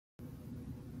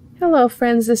Hello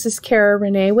friends, this is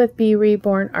Cara-Renee with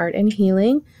B.Reborn Art and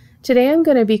Healing. Today I'm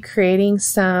going to be creating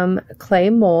some clay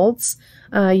molds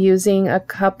using a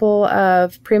couple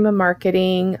of Prima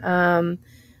Marketing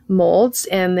molds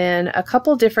and then a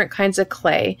couple different kinds of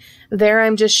clay. There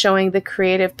I'm just showing the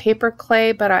creative paper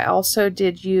clay, but I also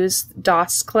did use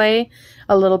DOS clay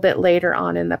a little bit later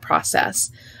on in the process.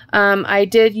 I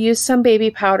did use some baby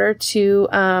powder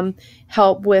to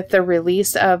help with the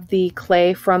release of the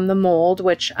clay from the mold,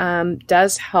 which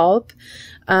does help.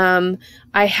 I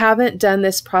haven't done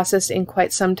this process in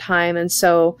quite some time, and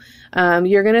so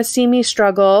you're going to see me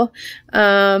struggle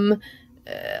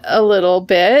a little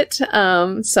bit,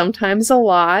 sometimes a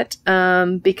lot,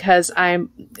 because I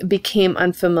became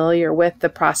unfamiliar with the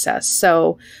process.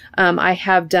 So I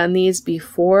have done these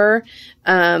before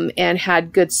and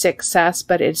had good success,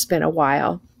 but it's been a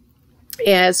while.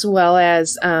 As well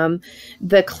as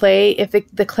the clay, if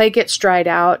the clay gets dried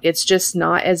out, it's just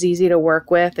not as easy to work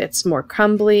with. It's more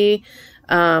crumbly,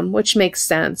 which makes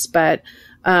sense. But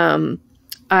this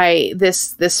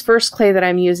first clay that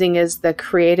I'm using is the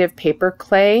creative paper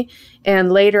clay,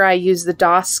 and later I used the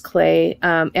DOS clay,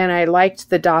 and I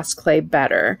liked the DOS clay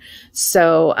better.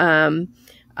 So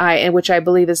which I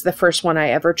believe is the first one I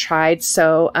ever tried.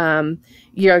 So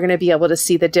you're going to be able to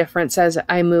see the difference as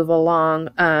I move along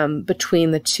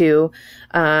between the two,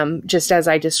 just as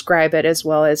I describe it, as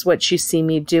well as what you see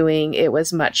me doing. It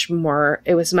was much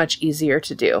easier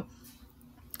to do.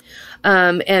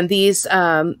 And these,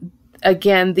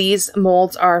 again, these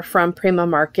molds are from Prima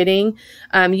Marketing.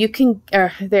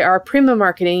 They are Prima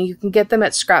Marketing. You can get them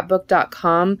at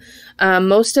scrapbook.com.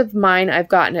 Most of mine I've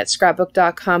gotten at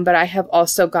scrapbook.com, but I have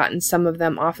also gotten some of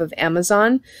them off of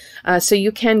Amazon. So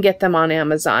you can get them on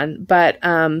Amazon. But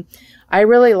I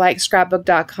really like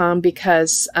scrapbook.com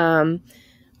because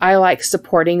I like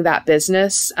supporting that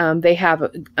business. They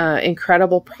have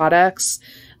incredible products.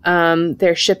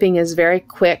 Their shipping is very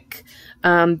quick.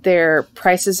 Their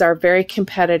prices are very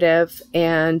competitive,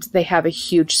 and they have a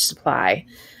huge supply.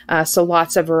 So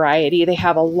lots of variety. They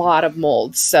have a lot of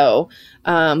molds, so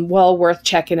well worth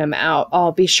checking them out.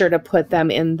 I'll be sure to put them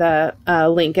in the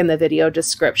link in the video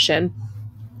description.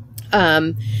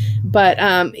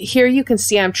 But here you can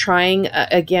see I'm trying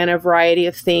again a variety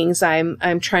of things.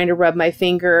 I'm trying to rub my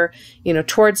finger,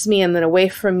 towards me and then away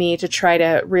from me to try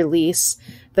to release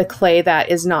the clay that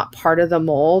is not part of the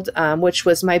mold, which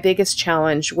was my biggest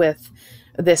challenge with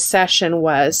this session,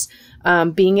 was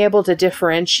being able to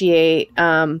differentiate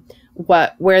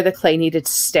where the clay needed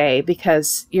to stay,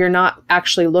 because you're not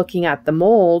actually looking at the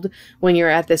mold when you're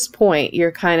at this point.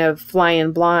 You're kind of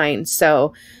flying blind.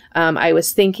 So I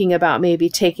was thinking about maybe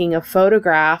taking a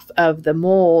photograph of the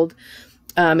mold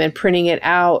and printing it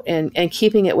out and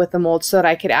keeping it with the mold so that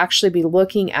I could actually be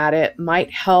looking at it.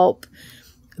 Might help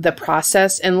the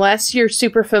process, unless you're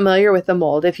super familiar with the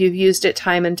mold. If you've used it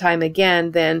time and time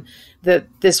again, then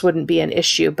this wouldn't be an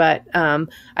issue. But I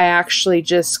actually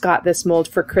just got this mold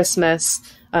for Christmas.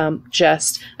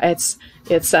 It's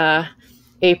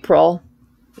April,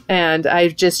 and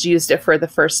I've just used it for the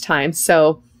first time.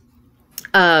 So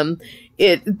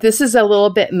this is a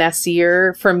little bit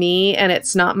messier for me, and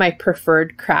it's not my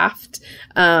preferred craft,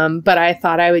 but I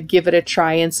thought I would give it a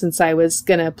try, and since I was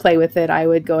going to play with it, I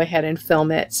would go ahead and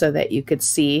film it so that you could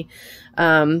see,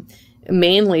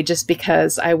 mainly just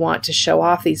because I want to show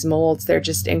off these molds. They're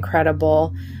just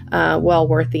incredible, well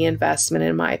worth the investment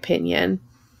in my opinion.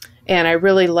 And I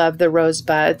really love the rose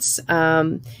buds.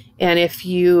 And if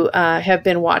you have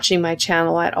been watching my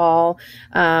channel at all,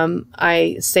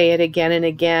 I say it again and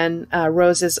again,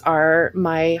 roses are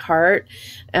my heart.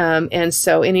 And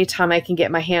so anytime I can get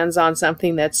my hands on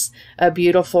something that's a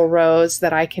beautiful rose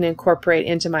that I can incorporate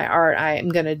into my art, I am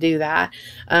going to do that.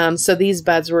 So these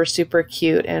buds were super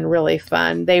cute and really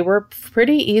fun. They were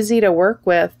pretty easy to work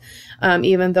with,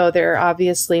 even though they're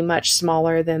obviously much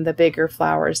smaller than the bigger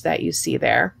flowers that you see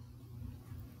there.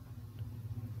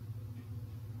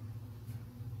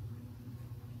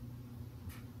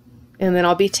 And then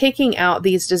I'll be taking out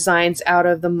these designs out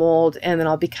of the mold, and then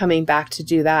I'll be coming back to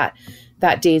do that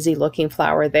daisy looking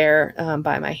flower there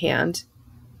by my hand.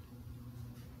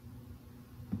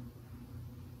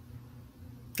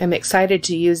 I'm excited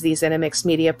to use these in a mixed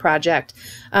media project.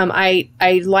 I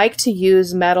like to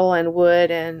use metal and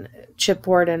wood and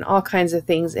chipboard and all kinds of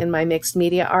things in my mixed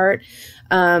media art.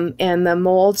 And the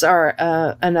molds are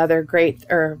another great,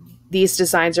 these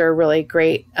designs are a really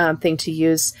great thing to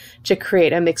use to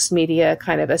create a mixed media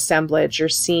kind of assemblage or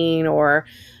scene, or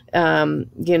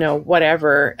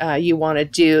whatever you want to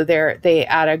do. They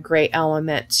add a great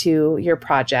element to your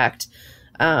project.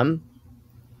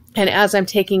 And as I'm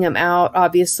taking them out,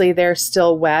 obviously they're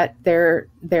still wet. They're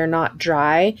not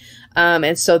dry.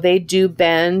 And so they do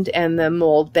bend, and the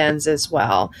mold bends as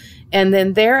well. And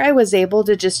then there I was able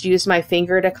to just use my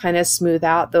finger to kind of smooth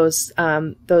out those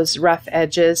rough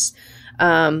edges,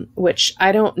 which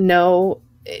I don't know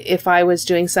if I was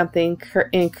doing something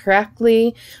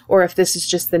incorrectly or if this is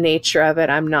just the nature of it.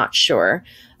 I'm not sure.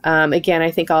 Again,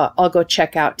 I think I'll go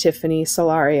check out Tiffany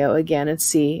Solario again and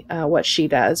see what she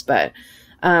does. But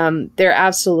they're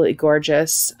absolutely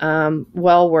gorgeous.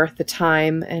 Well worth the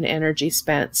time and energy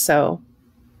spent. So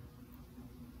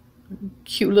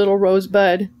cute little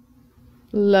rosebud.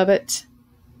 Love it.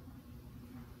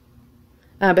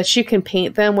 But you can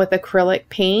paint them with acrylic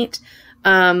paint.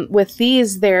 With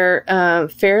these, they're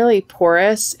fairly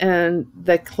porous, and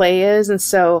the clay is, and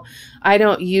so I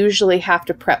don't usually have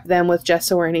to prep them with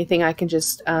gesso or anything. I can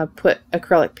just put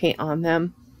acrylic paint on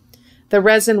them. The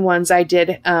resin ones I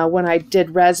did when I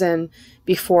did resin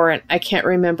before, and I can't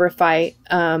remember if I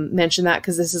mentioned that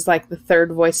because this is like the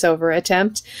third voiceover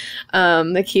attempt.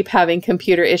 I keep having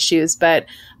computer issues, but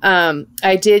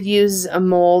I did use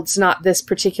molds, not this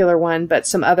particular one, but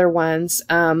some other ones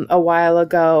a while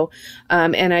ago,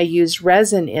 and I used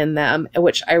resin in them,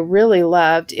 which I really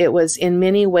loved. It was in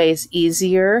many ways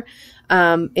easier.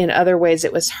 In other ways,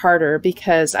 it was harder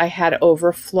because I had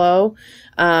overflow.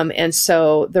 And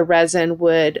so the resin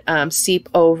would seep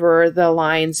over the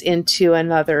lines into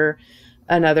another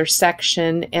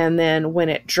section. And then when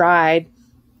it dried,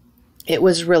 it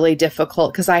was really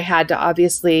difficult because I had to,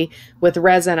 obviously with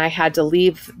resin, I had to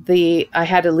leave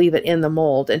it in the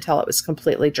mold until it was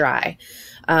completely dry.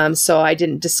 So I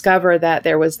didn't discover that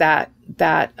there was that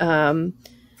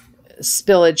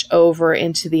spillage over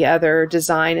into the other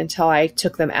design until I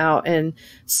took them out, and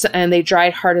they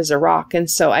dried hard as a rock. And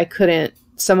so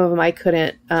some of them I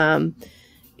couldn't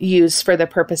use for the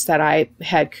purpose that I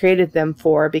had created them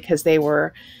for because they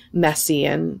were messy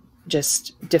and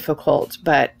just difficult.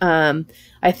 But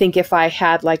I think if I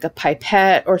had like a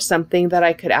pipette or something that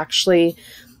I could actually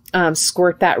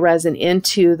squirt that resin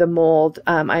into the mold,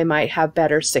 I might have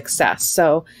better success.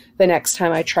 So the next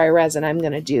time I try resin, I'm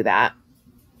going to do that.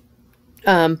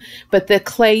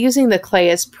 But using the clay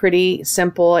is pretty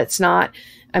simple. It's not,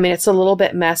 I mean, it's a little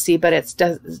bit messy, but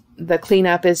the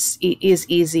cleanup is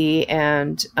easy,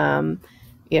 and,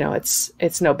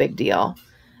 it's no big deal.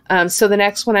 So the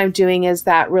next one I'm doing is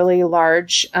that really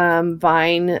large,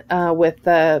 vine, with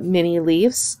the mini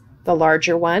leaves, the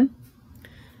larger one.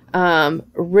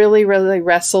 Really, really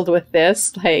wrestled with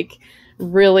this,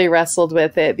 really wrestled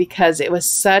with it because it was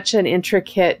such an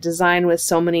intricate design with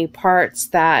so many parts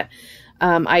that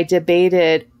I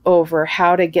debated over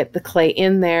how to get the clay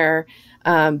in there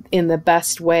in the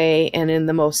best way and in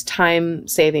the most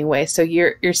time-saving way. So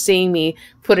you're seeing me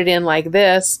put it in like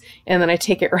this, and then I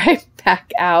take it right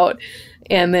back out,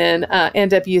 and then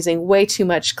end up using way too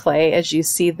much clay, as you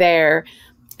see there.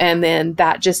 And then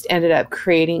that just ended up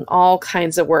creating all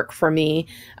kinds of work for me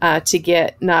to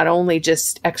get not only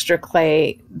just extra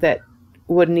clay that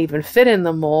wouldn't even fit in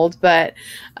the mold, but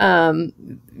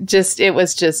it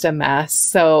was just a mess.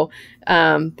 So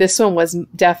this one was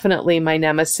definitely my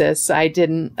nemesis. I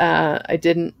didn't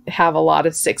have a lot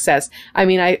of success. I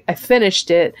mean, I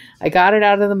finished it. I got it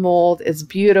out of the mold. It's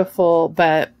beautiful,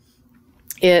 but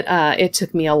it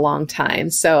took me a long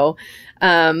time. So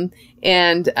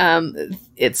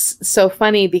it's so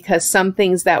funny because some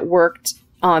things that worked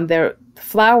on the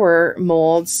flower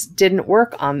molds didn't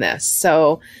work on this.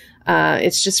 So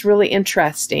it's just really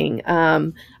interesting.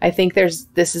 I think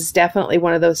this is definitely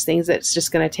one of those things that's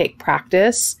just going to take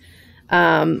practice,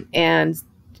 and,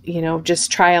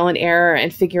 just trial and error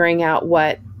and figuring out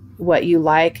what you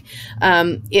like.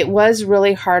 It was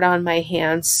really hard on my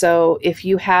hands. So if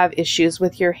you have issues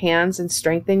with your hands and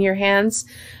strength in your hands,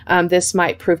 this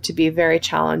might prove to be very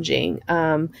challenging.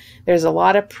 There's a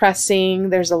lot of pressing,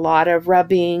 there's a lot of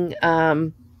rubbing,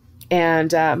 and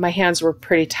my hands were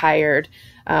pretty tired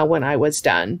when I was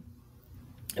done.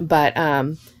 But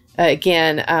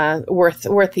again,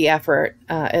 worth the effort,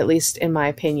 at least in my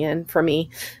opinion, for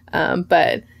me.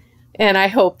 And I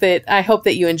hope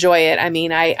that you enjoy it. I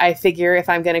mean, I figure if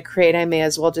I'm going to create, I may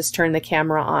as well just turn the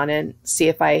camera on and see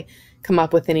if I come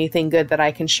up with anything good that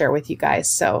I can share with you guys.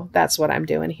 So that's what I'm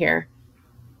doing here.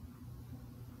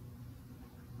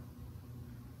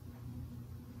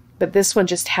 But this one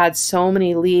just had so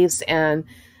many leaves and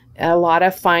a lot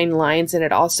of fine lines, and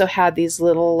it also had these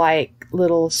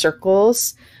little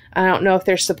circles. I don't know if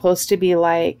they're supposed to be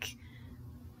like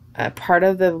a part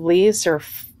of the leaves or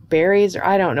berries, or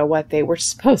I don't know what they were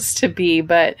supposed to be,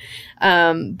 but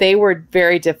they were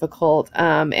very difficult.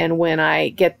 And when I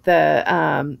get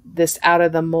the this out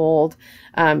of the mold,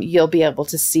 you'll be able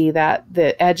to see that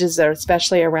the edges,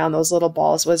 especially around those little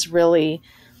balls, was really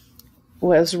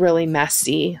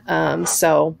messy.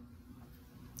 So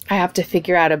I have to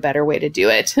figure out a better way to do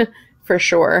it for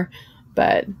sure.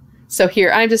 But so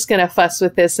here, I'm just going to fuss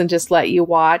with this and just let you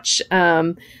watch.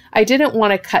 I didn't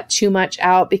want to cut too much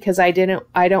out because I don't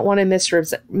want to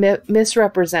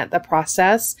misrepresent the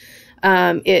process.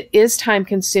 It is time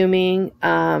consuming.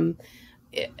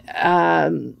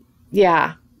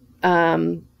 Yeah.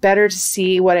 Better to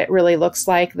see what it really looks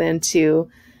like than to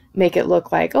make it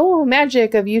look like, oh,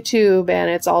 magic of YouTube and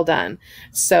it's all done.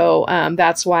 So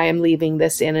that's why I'm leaving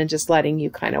this in and just letting you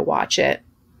kind of watch it.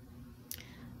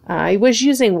 I was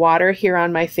using water here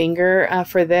on my finger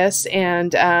for this,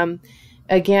 and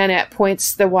again, at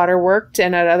points the water worked,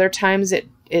 and at other times it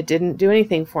didn't do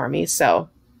anything for me. So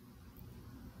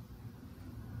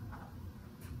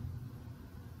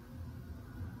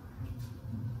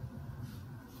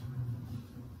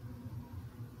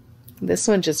this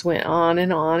one just went on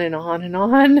and on and on and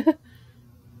on.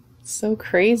 So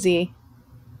crazy.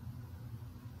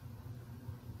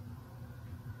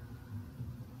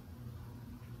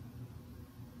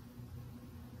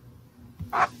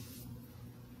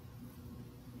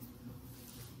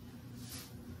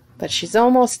 But she's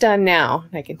almost done now.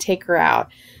 I can take her out.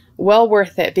 Well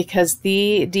worth it because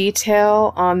the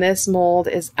detail on this mold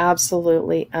is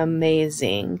absolutely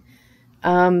amazing.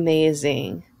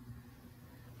 Amazing.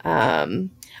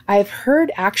 I've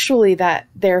heard actually that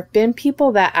there have been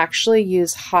people that actually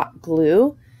use hot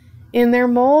glue in their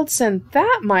molds, and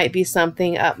that might be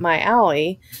something up my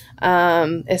alley,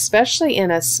 especially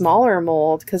in a smaller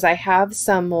mold, because I have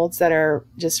some molds that are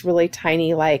just really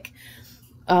tiny, like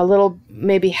a little,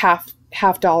 maybe half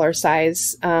dollar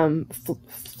size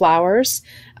flowers.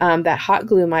 That hot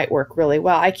glue might work really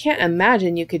well. I can't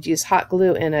imagine you could use hot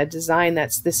glue in a design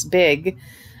that's this big,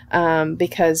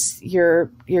 because your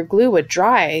glue would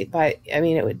dry, but I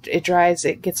mean it dries,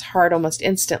 it gets hard almost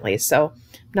instantly. So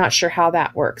not sure how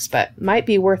that works, but might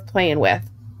be worth playing with.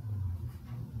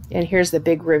 And here's the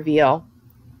big reveal.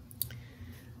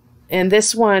 And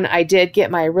this one, I did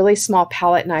get my really small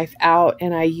palette knife out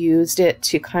and I used it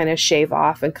to kind of shave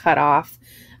off and cut off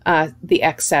the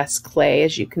excess clay,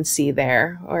 as you can see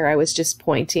there, where I was just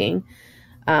pointing.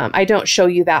 I don't show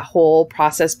you that whole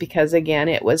process because, again,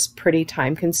 it was pretty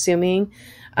time consuming,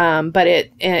 but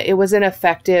it was an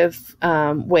effective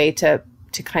way to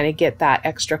kind of get that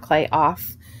extra clay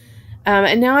off.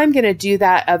 And now I'm going to do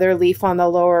that other leaf on the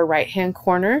lower right-hand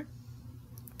corner.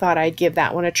 Thought I'd give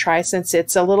that one a try since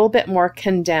it's a little bit more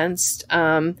condensed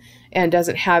and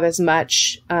doesn't have as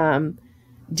much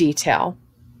detail.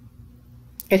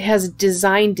 It has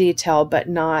design detail, but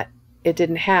it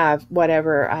didn't have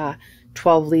whatever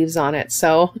 12 leaves on it.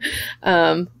 So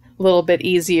a little bit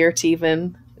easier to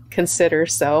even consider.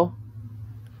 So,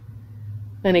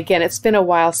 and again, it's been a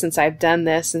while since I've done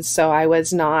this, and so I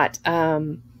was not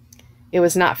it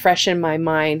was not fresh in my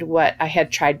mind what I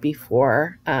had tried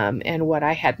before and what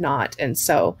I had not. And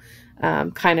so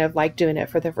kind of like doing it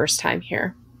for the first time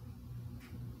here.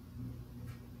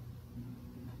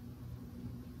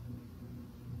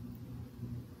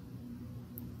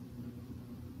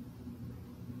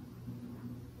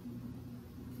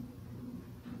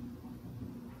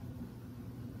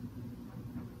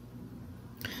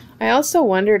 I also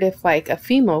wondered if like a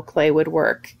Fimo clay would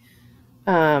work.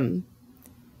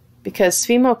 Because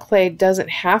Fimo clay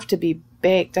doesn't have to be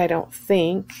baked, I don't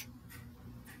think,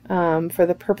 for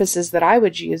the purposes that I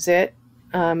would use it.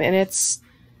 And it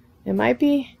might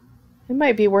be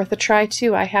worth a try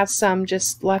too. I have some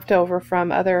just left over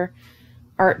from other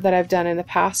art that I've done in the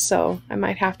past, so I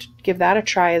might have to give that a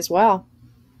try as well.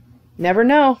 Never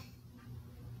know.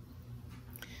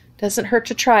 Doesn't hurt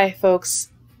to try, folks.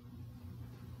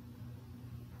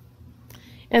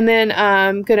 And then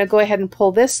I'm going to go ahead and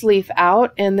pull this leaf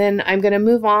out, and then I'm going to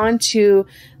move on to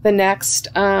the next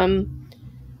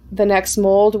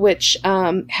mold, which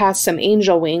has some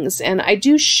angel wings. And I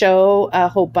do show a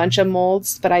whole bunch of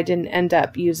molds, but I didn't end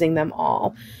up using them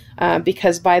all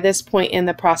because by this point in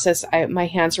the process, my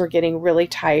hands were getting really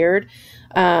tired.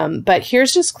 But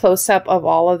here's just close-up of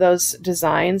all of those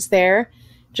designs there.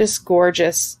 Just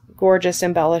gorgeous, gorgeous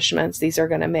embellishments these are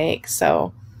going to make.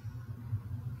 So.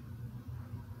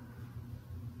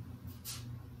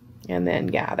 And then,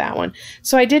 yeah, that one.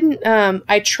 So I didn't,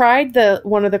 I tried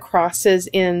one of the crosses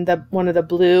in one of the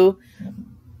blue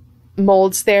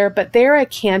molds there, but they're a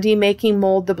candy making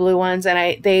mold, the blue ones,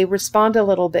 and they respond a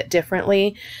little bit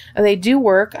differently. They do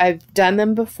work. I've done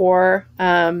them before.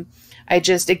 I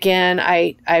just, again,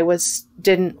 I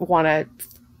didn't want to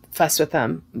fuss with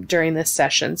them during this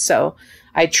session, so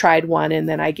I tried one and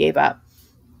then I gave up.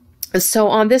 So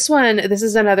on this one, this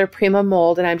is another Prima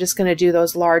mold, and I'm just going to do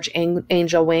those large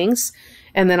angel wings,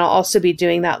 and then I'll also be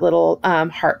doing that little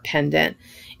heart pendant.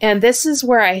 And this is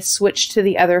where I switched to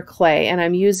the other clay, and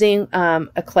I'm using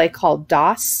a clay called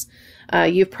DOS.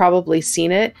 You've probably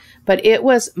seen it, but it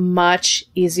was much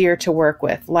easier to work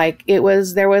with. Like there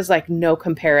was like no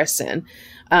comparison.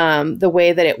 The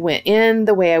way that it went in,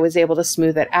 the way I was able to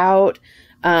smooth it out.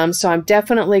 So I'm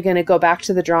definitely going to go back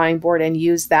to the drawing board and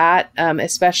use that,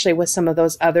 especially with some of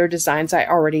those other designs I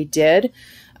already did,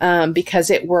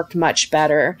 because it worked much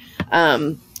better.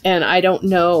 And I don't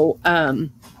know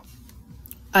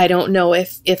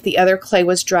if the other clay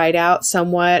was dried out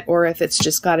somewhat, or if it's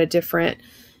just got a different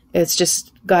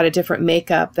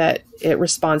makeup that it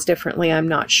responds differently. I'm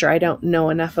not sure. I don't know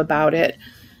enough about it.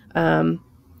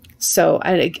 So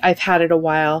I've had it a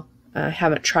while. I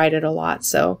haven't tried it a lot.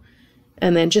 So,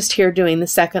 and then just here doing the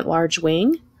second large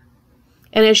wing.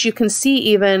 And as you can see,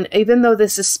 even though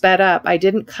this is sped up, I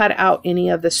didn't cut out any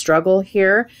of the struggle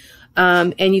here.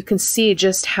 And you can see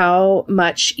just how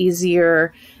much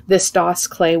easier this DOS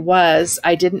clay was.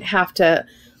 I didn't have to,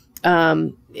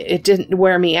 it didn't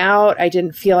wear me out. I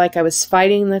didn't feel like I was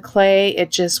fighting the clay. It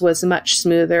just was much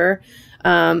smoother.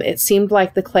 It seemed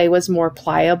like the clay was more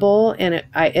pliable, and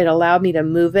it allowed me to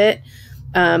move it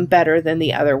better than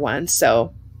the other one.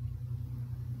 So,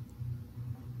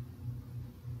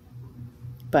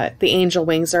 but the angel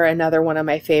wings are another one of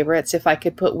my favorites. If I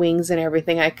could put wings in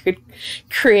everything I could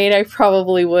create, I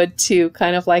probably would too,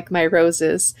 kind of like my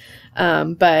roses.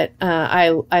 But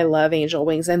I love angel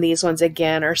wings, and these ones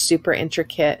again are super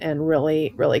intricate and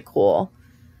really, really cool.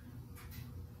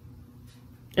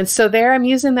 And so there I'm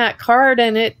using that card,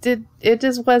 and it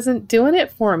just wasn't doing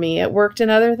it for me. It worked in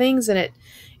other things, and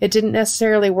it didn't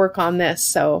necessarily work on this.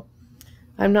 So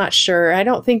I'm not sure. I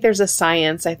don't think there's a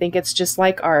science. I think it's just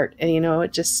like art, and you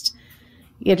just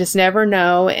never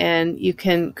know. And you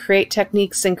can create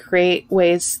techniques and create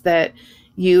ways that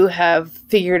you have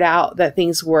figured out that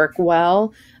things work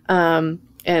well, and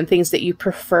things that you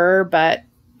prefer. But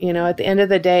at the end of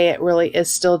the day, it really is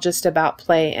still just about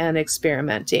play and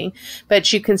experimenting.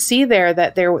 But you can see there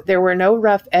that there were no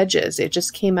rough edges. It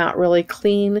just came out really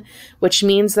clean, which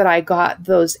means that I got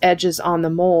those edges on the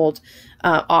mold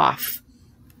off.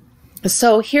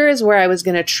 So here is where I was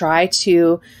going to try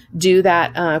to do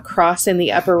that cross in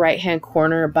the upper right-hand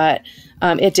corner, but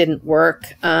it didn't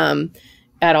work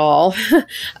at all.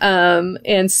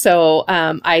 And so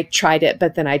I tried it,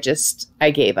 but then I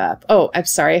gave up. Oh, I'm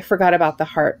sorry. I forgot about the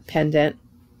heart pendant.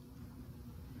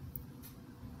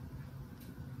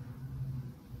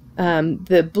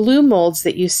 The blue molds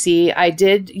that you see, I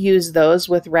did use those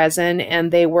with resin,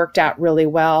 and they worked out really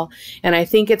well. And I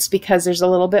think it's because there's a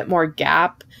little bit more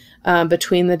gap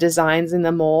between the designs and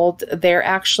the mold. They're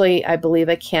actually, I believe,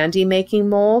 a candy making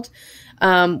mold,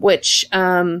 which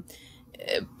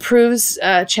proves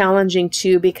challenging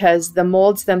too, because the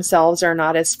molds themselves are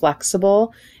not as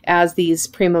flexible as these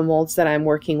Prima molds that I'm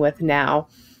working with now.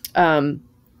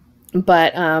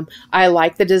 But I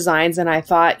like the designs, and I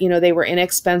thought, they were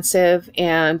inexpensive,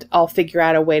 and I'll figure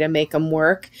out a way to make them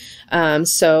work.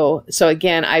 So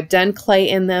again, I've done clay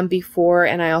in them before,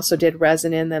 and I also did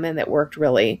resin in them, and it worked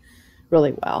really,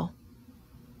 really well.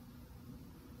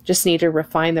 Just need to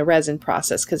refine the resin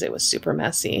process because it was super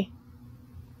messy.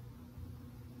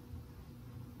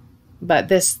 But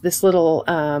this little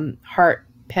heart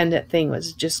pendant thing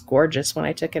was just gorgeous when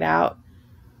I took it out.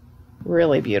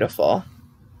 Really beautiful.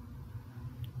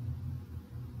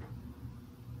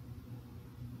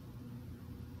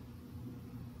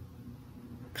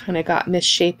 Kind of got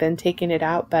misshapen taking it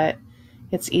out, but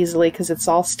it's easily, because it's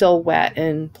all still wet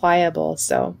and pliable,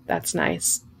 so that's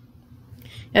nice.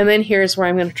 And then here's where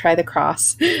I'm going to try the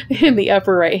cross in the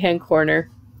upper right-hand corner.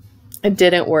 It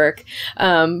didn't work.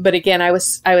 But again, I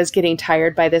was getting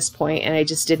tired by this point, and I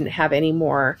just didn't have any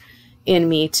more in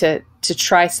me to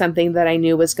try something that I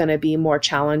knew was going to be more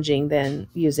challenging than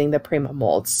using the Prima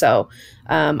mold. So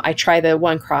I try the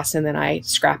one cross, and then I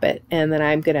scrap it. And then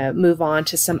I'm going to move on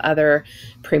to some other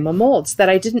Prima molds that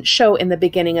I didn't show in the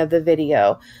beginning of the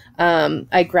video.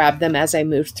 I grabbed them as I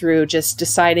moved through, just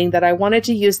deciding that I wanted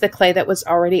to use the clay that was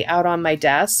already out on my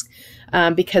desk.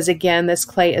 Because again, this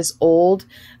clay is old,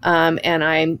 and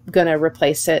I'm going to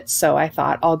replace it. So I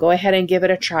thought I'll go ahead and give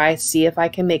it a try, see if I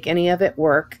can make any of it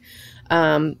work.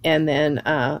 and then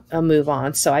I'll move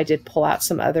on. So I did pull out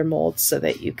some other molds so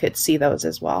that you could see those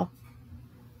as well.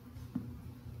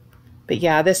 But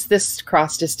yeah, this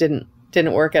cross just didn't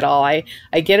work at all. I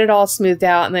get it all smoothed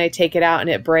out and then I take it out and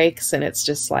it breaks, and it's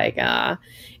just like,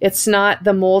 it's not,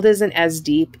 the mold isn't as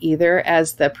deep either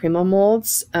as the Prima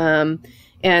molds.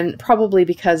 And probably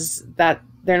because that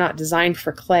they're not designed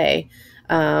for clay.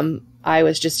 I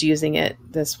was just using it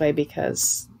this way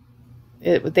because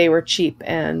they were cheap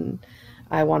and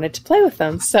I wanted to play with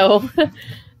them. So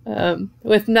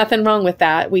with nothing wrong with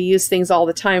that. We use things all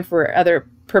the time for other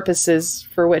purposes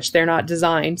for which they're not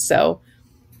designed. So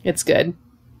it's good.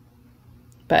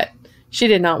 But she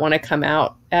did not want to come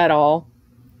out at all.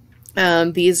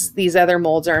 These other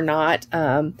molds are not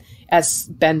as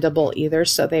bendable either.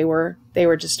 So they were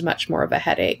just much more of a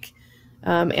headache.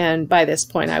 And by this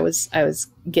point I was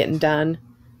getting done.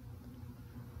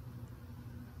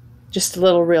 Just a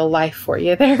little real life for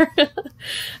you there.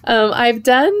 I've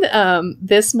done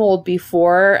this mold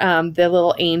before, the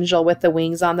little angel with the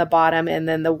wings on the bottom and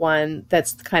then the one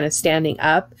that's kind of standing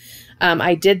up.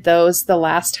 I did those the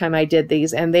last time I did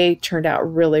these and they turned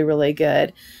out really, really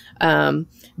good.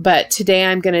 But today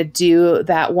I'm going to do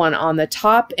that one on the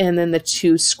top and then the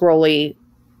two scrolly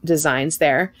designs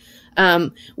there.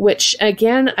 Which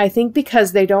again, I think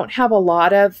because they don't have a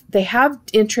lot of, they have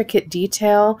intricate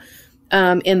detail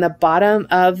in the bottom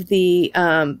of the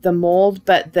mold,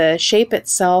 but the shape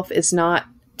itself is not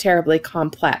terribly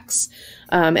complex.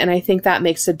 And I think that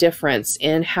makes a difference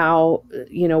in how,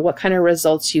 you know, what kind of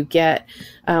results you get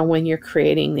when you're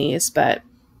creating these. But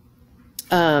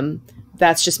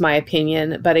that's just my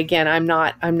opinion. But again, I'm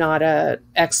not a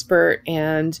expert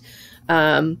and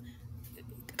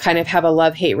kind of have a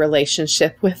love-hate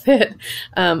relationship with it.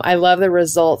 I love the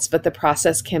results, but the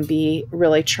process can be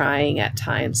really trying at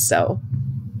times. So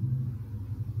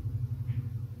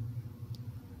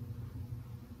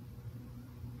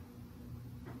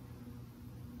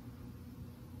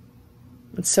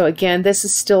again, this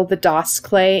is still the DOS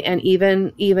clay, and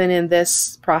even in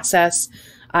this process,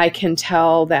 I can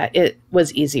tell that it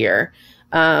was easier.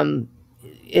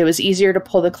 It was easier to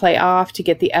pull the clay off, to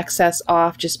get the excess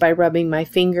off just by rubbing my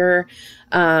finger.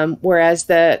 Whereas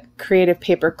the creative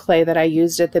paper clay that I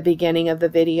used at the beginning of the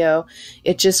video,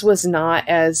 it just was not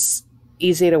as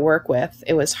easy to work with.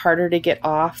 It was harder to get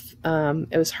off.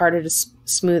 It was harder to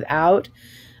smooth out.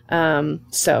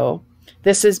 So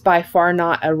this is by far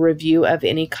not a review of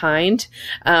any kind.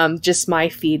 Just my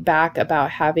feedback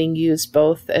about having used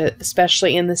both,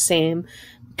 especially in the same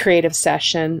creative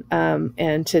session,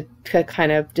 and to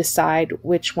kind of decide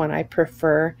which one I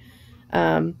prefer.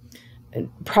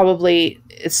 Probably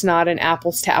it's not an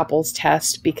apples to apples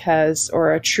test because,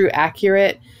 or a true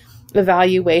accurate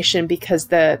evaluation, because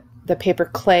the paper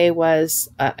clay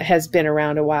has been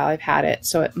around a while. I've had it,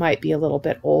 so it might be a little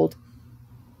bit old.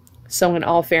 So in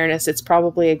all fairness, it's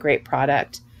probably a great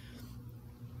product.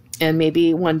 And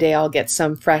maybe one day I'll get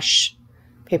some fresh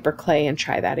paper clay and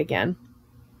try that again.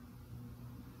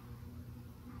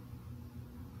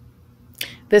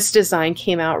 This design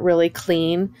came out really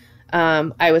clean.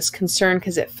 I was concerned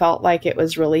because it felt like it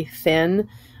was really thin,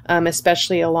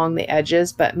 especially along the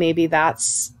edges, but maybe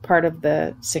that's part of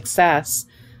the success,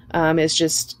 is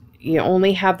just you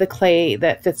only have the clay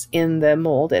that fits in the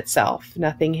mold itself,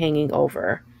 nothing hanging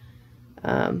over.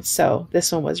 So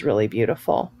this one was really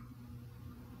beautiful.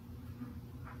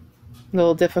 A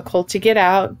little difficult to get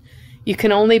out. You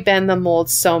can only bend the mold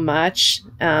so much,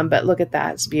 but look at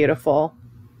that, it's beautiful.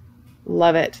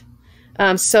 Love it.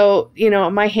 So, you know,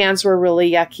 my hands were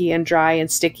really yucky and dry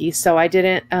and sticky, so I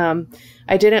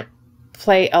didn't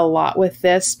play a lot with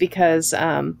this because,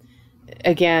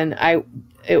 again, I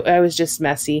was just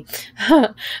messy.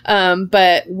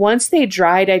 But once they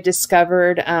dried, I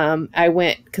discovered, I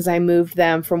went, because I moved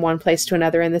them from one place to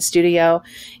another in the studio,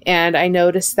 and I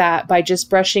noticed that by just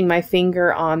brushing my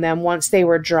finger on them, once they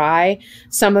were dry,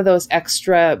 some of those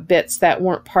extra bits that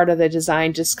weren't part of the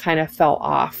design just kind of fell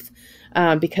off.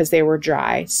 Because they were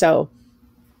dry. So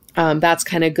that's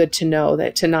kind of good to know,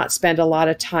 that to not spend a lot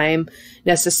of time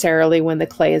necessarily when the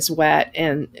clay is wet,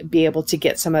 and be able to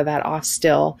get some of that off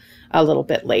still a little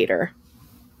bit later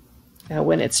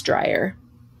when it's drier.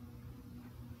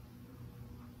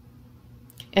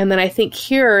 And then I think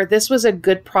here, this was a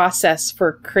good process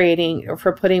for creating, or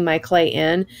for putting my clay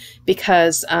in,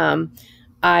 because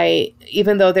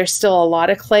even though there's still a lot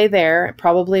of clay there,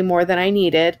 probably more than I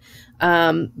needed,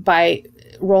 by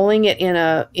rolling it in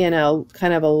a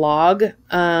kind of a log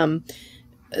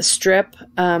strip,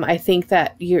 I think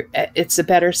that it's a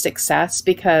better success,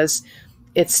 because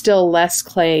it's still less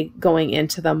clay going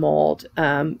into the mold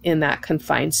in that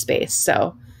confined space.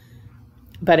 So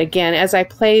But again, as I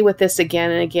play with this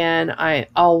again and again,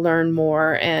 I'll learn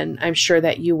more, and I'm sure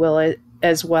that you will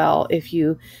as well if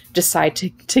you decide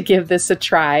to give this a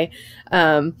try.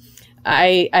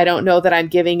 I don't know that I'm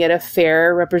giving it a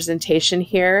fair representation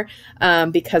here,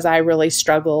 because I really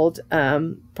struggled,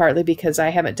 partly because I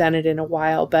haven't done it in a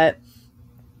while, but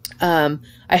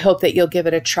I hope that you'll give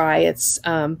it a try. It's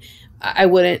I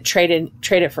wouldn't trade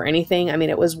it for anything. I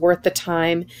mean, it was worth the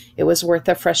time. It was worth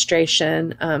the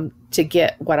frustration to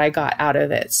get what I got out of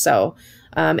it. So,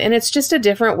 and it's just a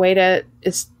different way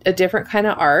it's a different kind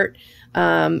of art,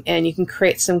 and you can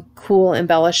create some cool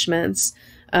embellishments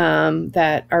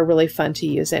that are really fun to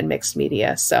use in mixed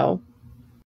media. So.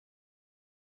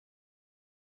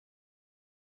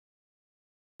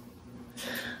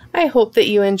 I hope that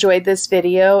you enjoyed this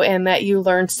video and that you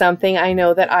learned something. I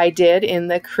know that I did in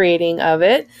the creating of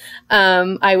it.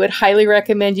 I would highly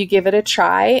recommend you give it a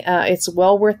try. It's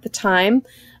well worth the time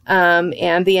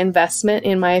and the investment,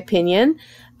 in my opinion.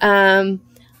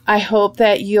 I hope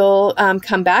that you'll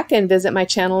come back and visit my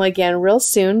channel again real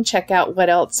soon. Check out what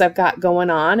else I've got going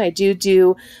on. I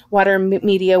do Water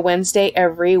Media Wednesday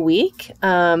every week.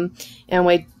 And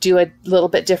we do a little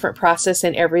bit different process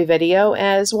in every video,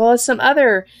 as well as some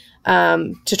other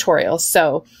tutorials.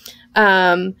 So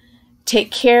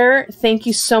take care. Thank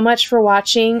you so much for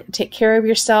watching. Take care of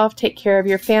yourself. Take care of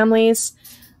your families.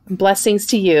 Blessings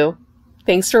to you.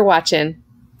 Thanks for watching.